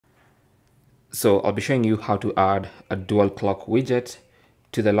So I'll be showing you how to add a dual clock widget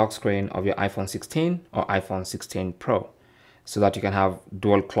to the lock screen of your iPhone 16 or iPhone 16 Pro so that you can have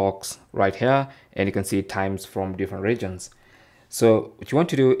dual clocks right here and you can see times from different regions. So what you want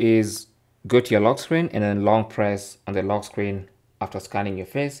to do is go to your lock screen and then long press on the lock screen after scanning your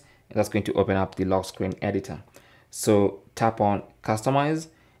face, and that's going to open up the lock screen editor. So tap on customize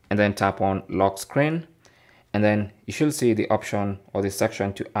and then tap on lock screen, and then you should see the option or the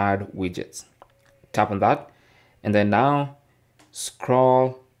section to add widgets. Tap on that, and then now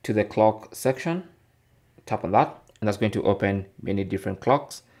scroll to the clock section, tap on that, and that's going to open many different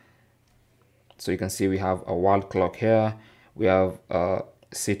clocks. So you can see we have a world clock here, we have a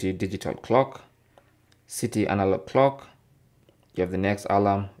city digital clock, city analog clock, you have the next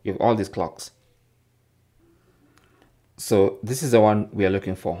alarm, you have all these clocks. So this is the one we are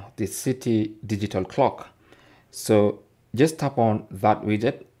looking for, the city digital clock. So just tap on that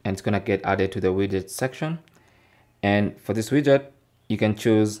widget and it's going to get added to the widget section. And for this widget, you can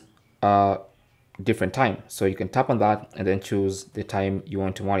choose a different time. So you can tap on that and then choose the time you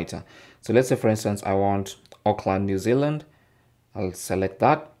want to monitor. So let's say, for instance, I want Auckland, New Zealand. I'll select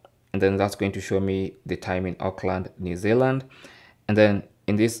that, and then that's going to show me the time in Auckland, New Zealand. And then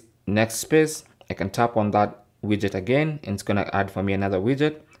in this next space, I can tap on that widget again, and it's going to add for me another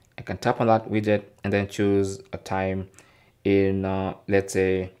widget. I can tap on that widget and then choose a time in, let's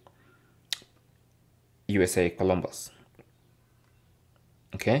say, USA, Columbus.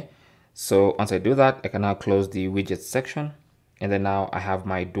 Okay, so once I do that, I can now close the widget section, and then now I have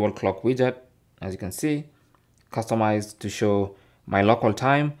my dual clock widget, as you can see, customized to show my local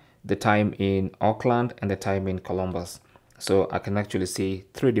time, the time in Auckland, and the time in Columbus. So I can actually see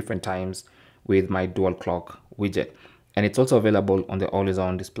 3 different times with my dual clock widget, and it's also available on the always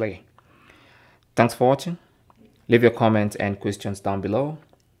on display. Thanks for watching. Leave your comments and questions down below.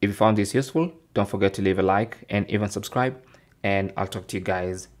 If you found this useful, don't forget to leave a like and even subscribe, and I'll talk to you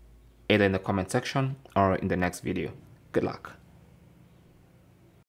guys either in the comment section or in the next video. Good luck.